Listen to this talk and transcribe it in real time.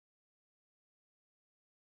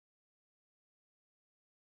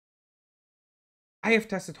I have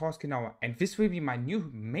tested Horse Kinawa, and this will be my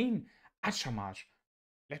new main Archer March.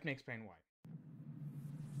 Let me explain why.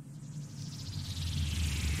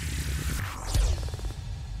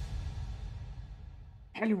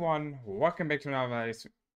 Hello everyone, welcome back to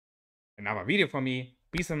another video for me.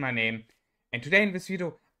 Please on my name. And today in this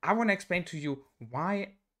video, I want to explain to you why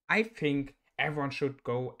I think everyone should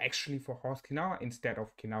go actually for Horse Kinawa instead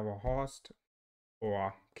of Kinawa Horst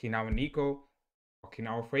or Kinawa Nico or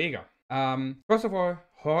Kinawa Frega. First of all,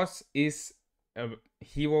 Horse is a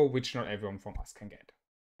hero which not everyone from us can get,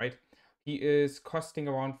 right? He is costing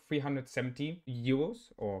around 370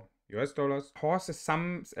 euros or US dollars. Horse is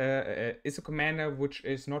is a commander which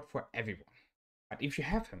is not for everyone. But if you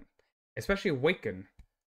have him, especially Awaken,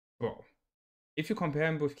 bro, if you compare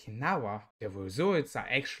him with Kinawa, the results are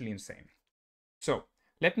actually insane. So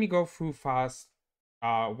let me go through fast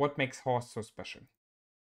what makes Horse so special.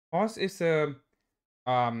 Horse is a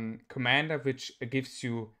commander which gives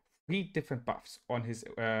you 3 different buffs on his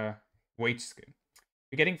wage skill.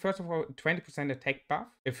 You're getting, first of all, 20% attack buff,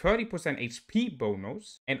 a 30% HP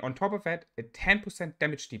bonus, and on top of that, a 10%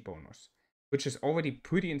 damage deal bonus, which is already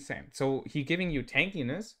pretty insane. So he's giving you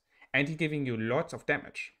tankiness, and he's giving you lots of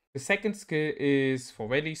damage. The second skill is for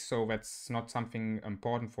rallies, so that's not something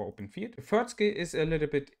important for open field. The third skill is a little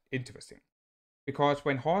bit interesting, because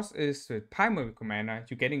when Horse is the primary commander,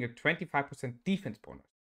 you're getting a 25% defense bonus.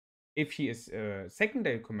 If he is a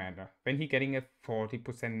secondary commander, then he's getting a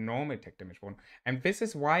 40% normal attack damage bonus. And this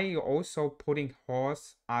is why you're also putting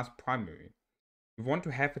Horse as primary. You want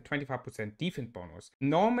to have a 25% defense bonus.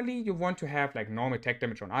 Normally, you want to have like normal attack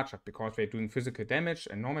damage on Archer because they're doing physical damage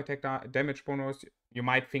and normal attack damage bonus. You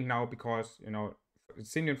might think now because, you know,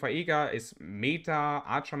 Sinion Faega is meta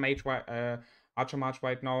Archer March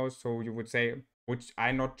right now, so you would say, which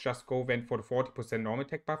I not just go then for the 40% normal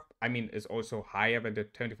attack buff. I mean, is also higher than the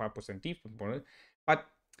 25% defense bonus. But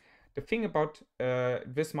the thing about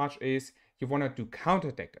this March is you want to do counter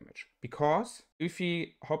attack damage. Because if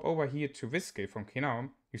we hop over here to this skill from Kinawa,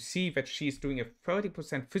 you see that she's doing a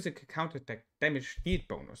 30% physical counter attack damage yield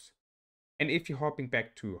bonus. And if you're hopping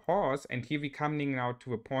back to Horse, and here we coming now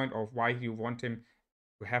to a point of why you want him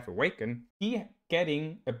to have Awaken, he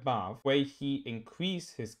getting a buff where he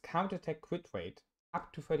increase his counterattack crit rate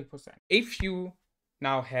up to 30%. If you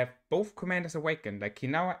now have both commanders Awaken, like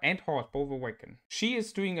Kinawa and Horse both Awaken, she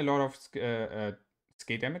is doing a lot of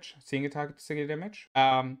skill damage, single target skill damage.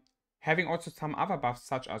 Having also some other buffs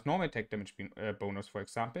such as normal attack damage bonus, for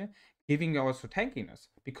example, giving you also tankiness,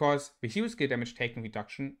 because the hero skill damage taken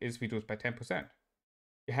reduction is reduced by 10%.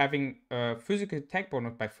 You're having a physical attack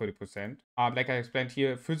bonus by 30%. Like I explained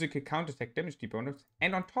here, physical counter attack damage bonus.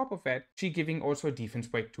 And on top of that, she giving also a defense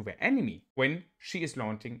break to the enemy when she is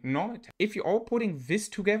launching normal attack. If you're all putting this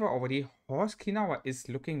together already, Horse Kinawa is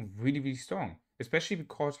looking really, really strong. Especially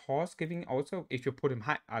because Horse giving also, if you put him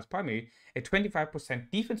high as primary, a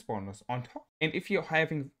 25% defense bonus on top. And if you're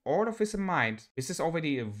having all of this in mind, this is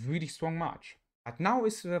already a really strong March. But now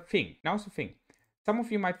is the thing. Some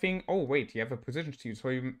of you might think, oh wait, you have a position tree, so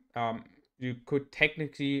you could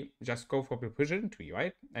technically just go for the position tree,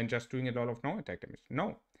 right? And just doing a lot of normal attack damage.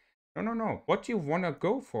 No. What you wanna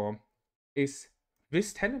go for is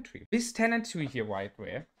this talent tree. This talent tree here right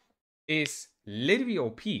there is literally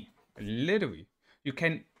OP. Literally. You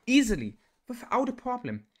can easily, without a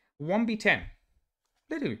problem, 1v10.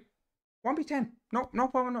 Literally. 1v10. No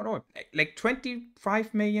problem at all. Like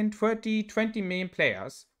 25 million, 20 million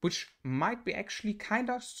players, which might be actually kind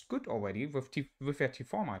of good already with their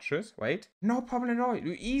T4 matches, right? No problem at all.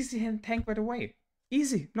 You easy can tank right away.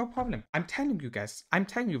 Easy, no problem. I'm telling you guys,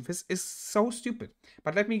 this is so stupid.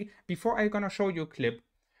 But let me, before I'm gonna show you a clip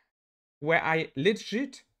where I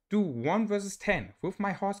legit do 1 versus 10 with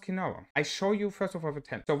my Horse Kinawa. I show you first of all the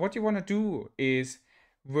 10. So what you wanna do is,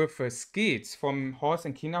 with the skills from Horse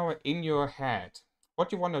and Kinawa in your head,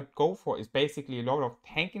 what you want to go for is basically a lot of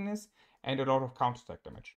tankiness and a lot of counter-attack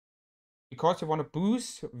damage. Because you want to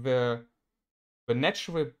boost the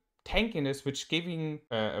natural tankiness which giving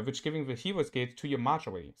the hero skills to your March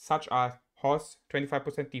already, such as Horse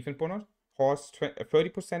 25% defense bonus, Horse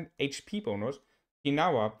 30% HP bonus,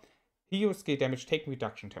 Kinawa hero skill damage taken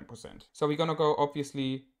reduction 10%. So we're gonna go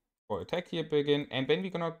obviously for attack here begin, and then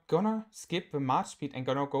we're gonna skip the March speed and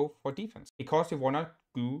gonna go for defense, because you wanna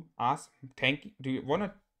do as tanky, you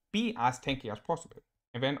wanna be as tanky as possible.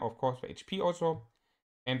 And then of course the HP also,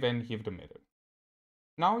 and then here the middle.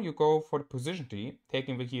 Now you go for the position tree,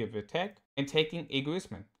 taking here the attack and taking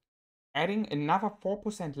egoism, adding another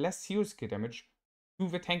 4% less hero skill damage to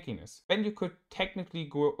the tankiness. Then you could technically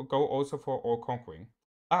go also for all conquering.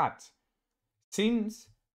 But since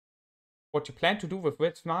what you plan to do with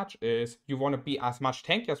this march is you want to be as much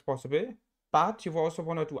tanky as possible, but you also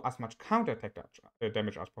want to do as much counter attack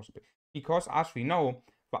damage as possible. Because as we know,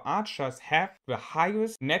 the archers have the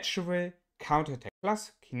highest natural counter attack.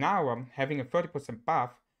 Plus, Kinara having a 30%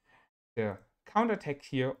 buff, the counter attack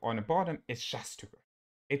here on the bottom is just too good.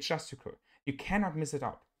 It's just too good. You cannot miss it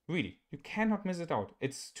out. Really, you cannot miss it out.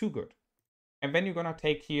 It's too good. And then you're gonna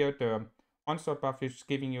take here the onslaught buff, which is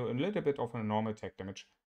giving you a little bit of a normal attack damage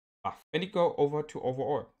buff. Then you go over to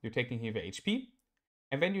overall. You're taking here the HP,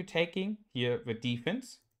 and then you're taking here the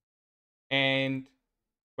defense. And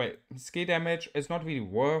well, skill damage is not really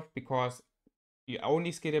worth because the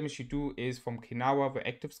only skill damage you do is from Kinawa, the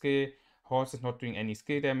active skill. Horse is not doing any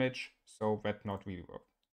skill damage, so that's not really worth.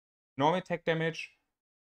 Normal attack damage,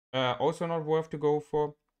 also not worth to go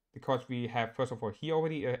for because we have first of all here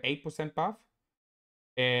already a 8% buff,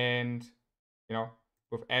 and you know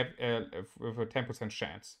with a 10%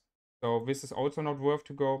 chance. So this is also not worth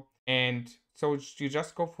to go. And so you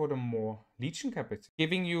just go for the more legion capacity.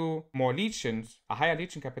 Giving you more legions, a higher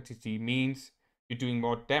legion capacity means you're doing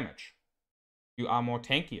more damage. You are more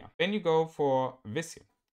tankier. Then you go for this here.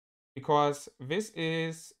 Because this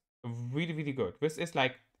is really, really good. This is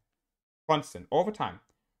like constant, all the time.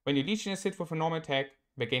 When your legion is hit with a normal attack,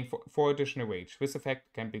 they gain 4 additional rage. This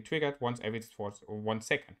effect can be triggered once every 1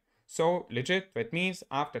 second. So legit, that means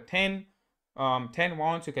after 10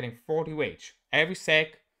 rounds, you're getting 40 rage. Every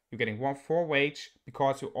sec, you're getting 4 rage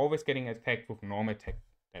because you're always getting attacked with normal attack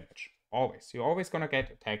damage. Always. You're always gonna get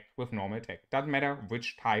attacked with normal attack. Doesn't matter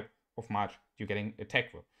which type of march you're getting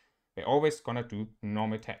attacked with. They're always gonna do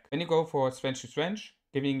normal attack. Then you go for strength to strength,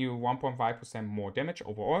 giving you 1.5% more damage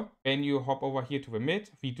overall. Then you hop over here to the mid,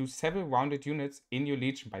 reduce several rounded units in your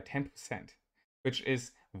legion by 10%, which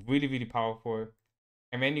is really, really powerful.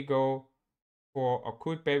 And then you go for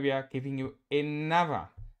occult barrier, giving you another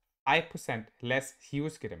 5% less hero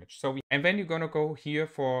skill damage. And then you're gonna go here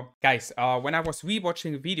for, guys, when I was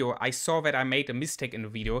rewatching the video, I saw that I made a mistake in the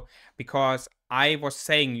video because I was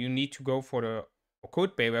saying you need to go for the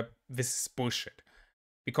occult barrier. This is bullshit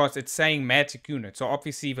because it's saying magic unit. So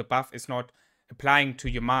obviously the buff is not applying to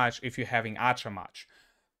your march if you're having archer march.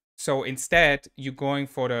 So instead, you're going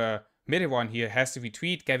for the middle one here, has to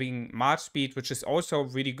retreat, giving march speed, which is also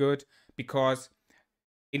really good because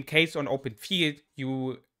in case on open field,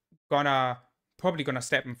 you probably gonna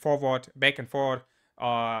step forward, back and forward,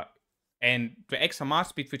 and the extra march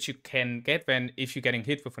speed which you can get when if you're getting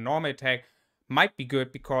hit with a normal attack might be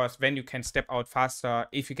good because then you can step out faster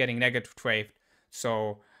if you're getting negative trade.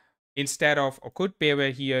 So instead of occult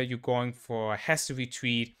barrier here, you're going for has to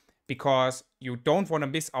retreat because you don't want to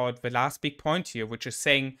miss out the last big point here, which is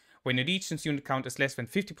saying when your legion's unit count is less than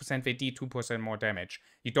 50%, they do 2% more damage.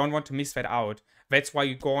 You don't want to miss that out. That's why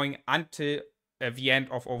you're going until the end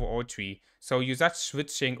of overall tree. So you're just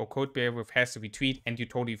switching occult barrier with has to retreat and you're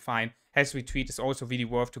totally fine. Has to retreat is also really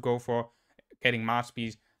worth to go for getting march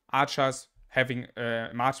speed. Archers, having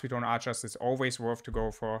march speed on archers is always worth to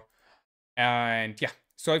go for. And yeah,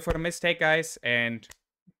 sorry for the mistake, guys. And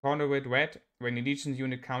counter with red, when your legion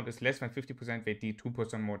unit count is less than 50%, they do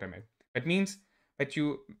 2% more damage. That means that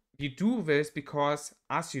you do this because,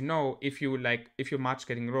 as you know, if your march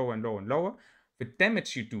getting lower and lower and lower, the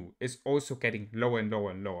damage you do is also getting lower and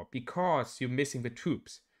lower and lower because you're missing the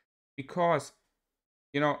troops. Because,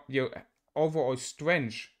 you know, your overall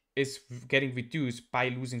strength is getting reduced by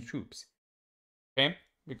losing troops. Okay?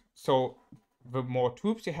 So the more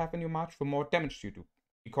troops you have in your march, the more damage you do.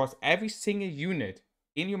 Because every single unit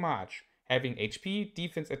in your march having HP,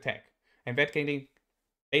 defense, attack. And that getting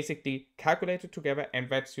basically calculated together, and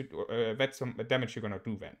that's some damage you're gonna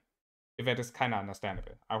do then. If that is kind of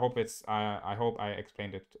understandable. I hope I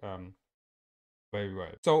explained it very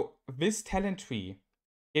well. So this talent tree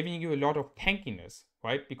giving you a lot of tankiness,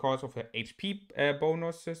 right? Because of the HP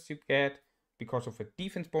bonuses you get, because of the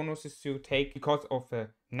defense bonuses you take, because of the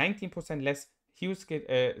 19% less hero skill,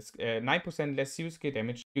 9% less hero skill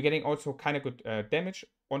damage. You're getting also kind of good damage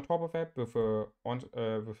on top of that with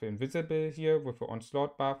with invisible here, with the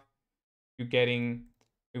onslaught buff. You're getting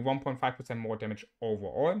 1.5% more damage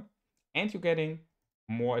overall, and you're getting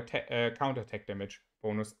more counter attack damage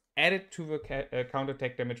bonus added to the counter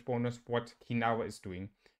attack damage bonus what Kinawa is doing.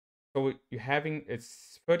 So you're having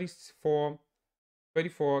it's 34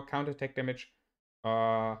 counter attack damage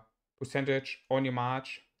percentage on your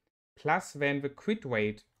march, plus then the crit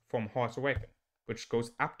rate from horse weapon, which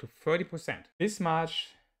goes up to 30%. This march,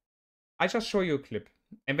 I just show you a clip,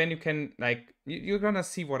 and then you can you're gonna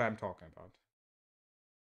see what I'm talking about.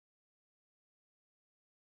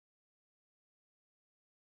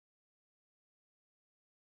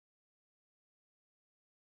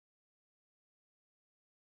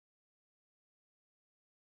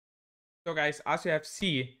 So guys, as you have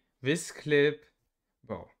seen, this clip,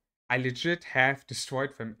 bro, I legit have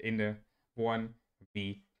destroyed them in the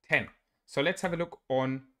 1v10. So let's have a look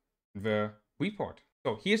on the report.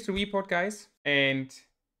 So here's the report, guys. And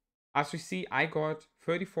as you see, I got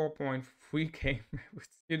 34.3k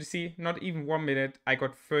merits. You see, not even 1 minute, I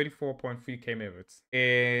got 34.3k merits.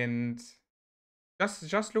 And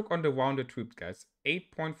just look on the rounded troops, guys.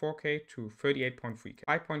 8.4k to 38.3k.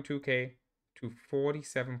 5.2k to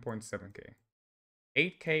 47.7k.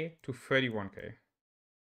 8k to 31k.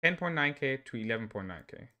 10.9k to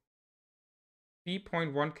 11.9k.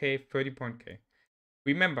 3.1k, 30.k.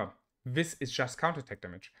 Remember, this is just counterattack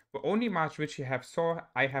damage. The only March which you have saw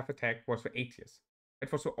I have attacked was the 80th.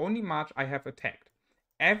 It was the only March I have attacked.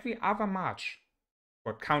 Every other March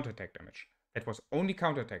got counterattack damage. That was only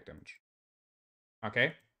counterattack damage.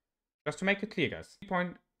 Okay? Just to make it clear, guys.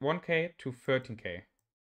 3.1k to 13k.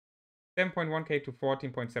 7.1k to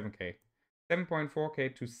 14.7k.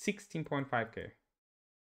 7.4k to 16.5k.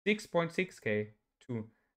 6.6k to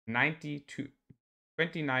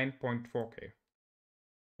 29.4k.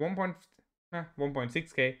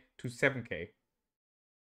 1.6k to 7k.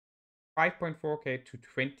 5.4k to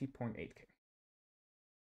 20.8k.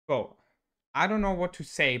 So, I don't know what to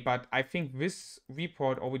say, but I think this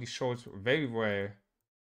report already shows very well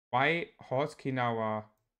why Horse Kinawa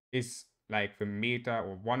is like the meta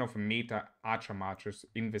or one of the meta archer marches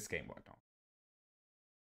in this game right now.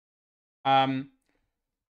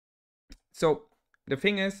 So the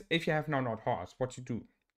thing is, if you have now not horse, what you do?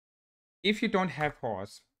 If you don't have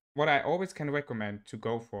horse, what I always can recommend to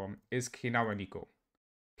go for is Kinawa Nico.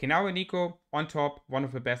 Kinawa Nico on top, one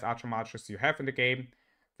of the best archer marchers you have in the game.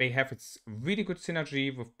 They have its really good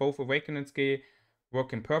synergy with both Awakening skill,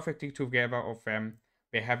 working perfectly together of them.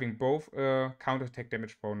 They're having both counter-attack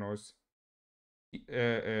damage bonus.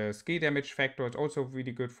 Skill damage factor is also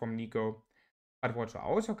really good from Nico. But what I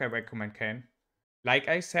also can recommend like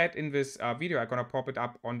I said in this video, I'm gonna pop it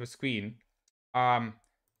up on the screen,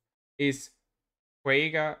 is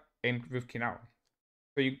Fuega and with Kinawa.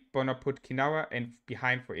 So you're gonna put Kinawa and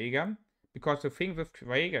behind Fuega, because the thing with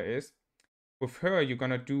Fuega is, with her you're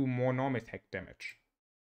gonna do more normal attack damage.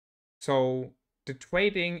 So the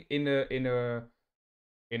trading in a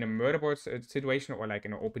murderboard situation or like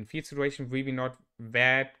in an open field situation really not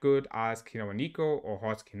that good as Kinawa Nico or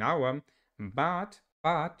Horse Kinawa, but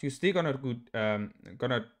you're still gonna do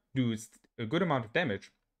a good amount of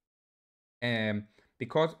damage.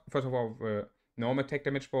 Because first of all, the normal attack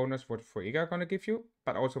damage bonus what Fuega gonna give you,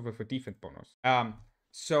 but also with a defense bonus.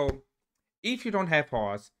 So if you don't have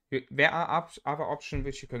horse, there are other options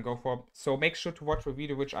which you can go for. So make sure to watch the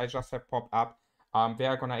video which I just have popped up. Where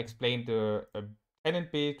I'm gonna explain the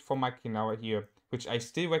talent build for my Kinawa here, which I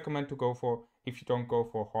still recommend to go for if you don't go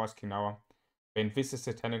for horse Kinawa. Then this is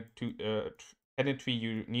the talent tree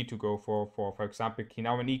you need to go for example,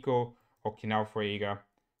 Kinawa Nico or Kinawa Fuega.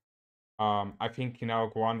 I think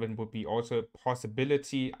Kinawa Guanwin would be also a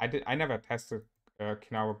possibility. I never tested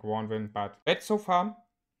Kinawa Guanwin, but that's so far.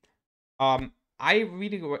 I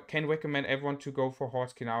really can recommend everyone to go for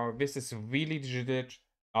Horse Kinawa. This is really legit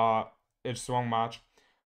a strong march.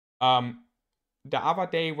 The other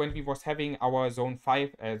day when we was having our zone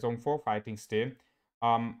 4 fighting still,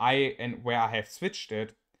 where I have switched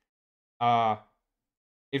it,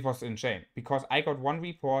 it was insane because I got one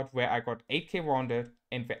report where I got 8k rounded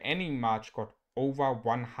and the enemy march got over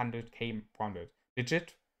 100k rounded.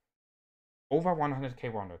 Legit, over 100k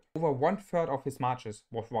rounded. Over 1/3 of his marches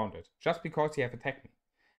was rounded just because he have attacked me.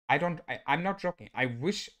 I'm not joking. I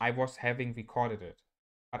wish I was having recorded it,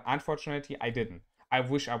 but unfortunately I didn't. I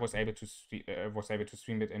wish I was able to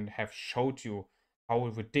stream it and have showed you how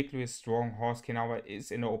ridiculous strong Horse Kinawa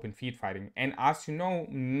is in the open field fighting. And as you know,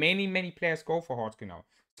 many players go for Horse Kinawa.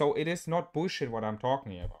 So it is not bullshit what I'm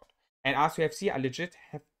talking about. And as you have seen, I legit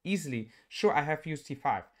have easily, sure I have used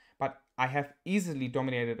T5, but I have easily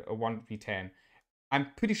dominated a 1v10.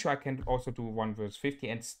 I'm pretty sure I can also do 1 vs 50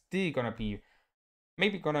 and still gonna be,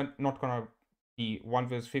 maybe not gonna be 1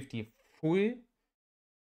 vs 50 full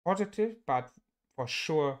positive, but for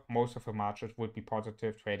sure most of the marches would be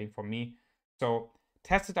positive trading for me. So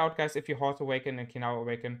test it out, guys, if you Horse Awaken and Kinawa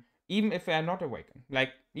Awaken, even if they are not Awaken.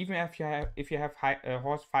 Like even if you have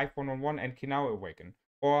Horse 5-1-1 and Kinawa Awaken,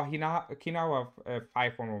 or Kinawa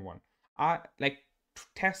 5-1-1, like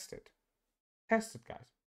test it, guys,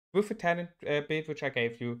 with the talent build which I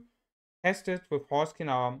gave you. Test it with Horse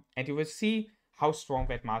Kinawa, and you will see how strong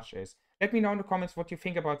that march is. Let me know in the comments what you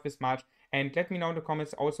think about this march, and let me know in the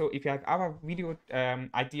comments also if you have other video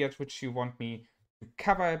ideas which you want me to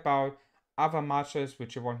cover about. other marches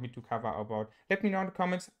which you want me to cover about. Let me know in the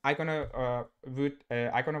comments. I'm gonna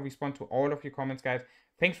respond to all of your comments, guys.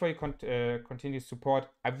 Thanks for your continued support.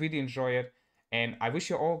 I really enjoy it, and I wish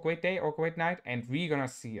you all a great day or great night. And we're gonna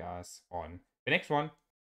see us on the next one.